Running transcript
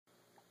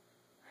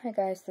Hi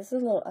guys, this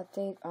is a little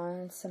update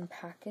on some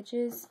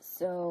packages.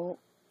 So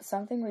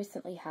something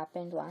recently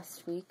happened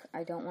last week.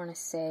 I don't want to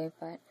say,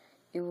 but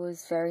it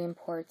was very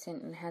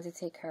important and I had to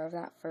take care of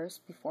that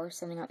first before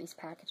sending out these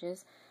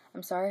packages.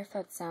 I'm sorry if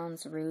that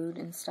sounds rude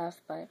and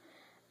stuff, but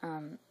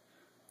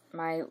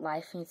my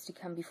life needs to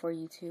come before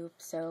YouTube,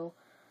 so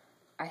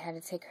I had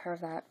to take care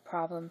of that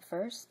problem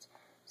first.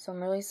 So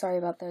I'm really sorry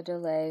about the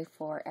delay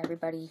for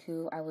everybody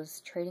who I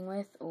was trading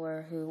with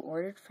or who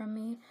ordered from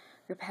me.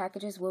 Your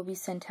packages will be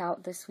sent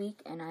out this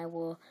week and I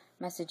will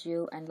message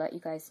you and let you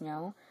guys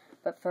know.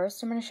 But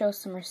first I'm going to show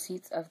some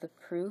receipts of the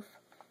proof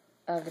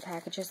of the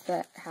packages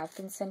that have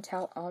been sent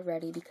out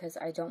already because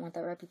I don't want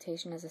that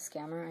reputation as a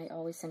scammer. I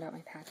always send out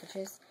my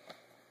packages.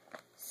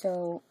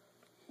 So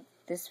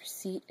this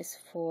receipt is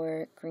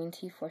for Green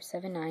Tea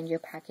 479. Your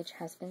package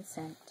has been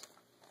sent.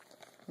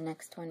 The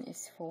next one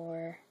is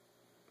for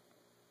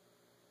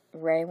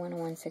Ray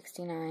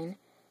 10169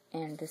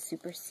 and the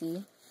Super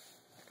C.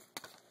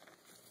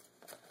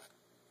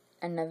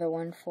 Another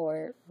one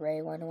for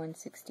Ray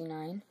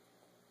 10169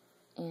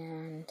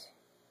 and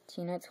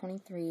Tina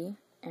 23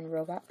 and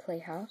Robot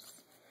Playhouse.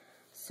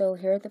 So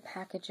here are the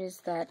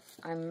packages that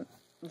I'm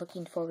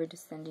looking forward to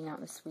sending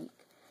out this week.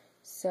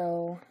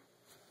 So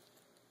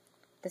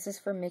this is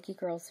for Mickey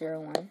Girl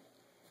 01.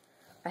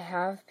 I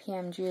have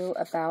PM'd you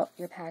about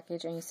your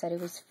package and you said it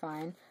was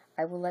fine.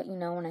 I will let you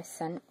know when I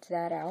sent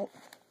that out.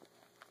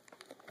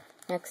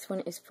 Next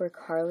one is for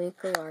Carly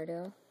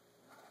Gallardo.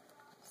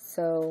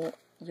 So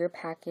your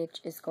package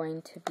is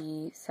going to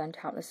be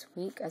sent out this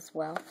week as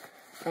well,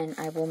 and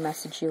I will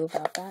message you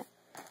about that.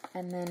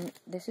 And then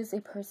this is a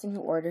person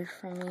who ordered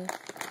from me.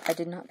 I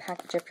did not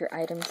package up your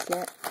items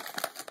yet.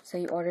 So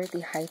you ordered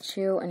the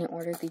Haichu and you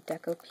ordered the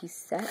Deco Piece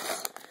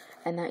set,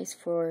 and that is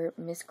for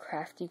Miss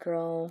Crafty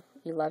Girl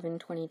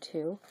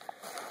 1122.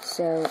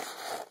 So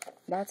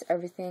that's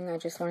everything. I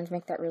just wanted to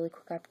make that really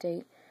quick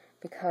update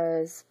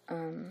because,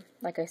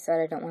 like I said,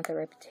 I don't want the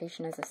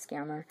reputation as a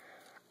scammer.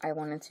 I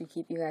wanted to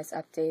keep you guys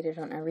updated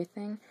on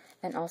everything.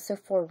 And also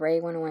for Ray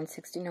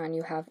 10169,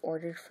 you have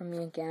ordered from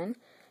me again,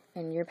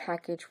 and your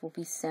package will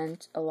be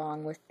sent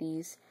along with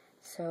these.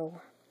 So,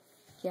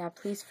 yeah,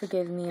 please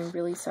forgive me. I'm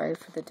really sorry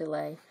for the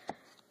delay.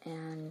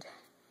 And,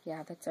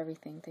 yeah, that's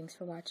everything. Thanks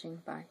for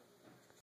watching. Bye.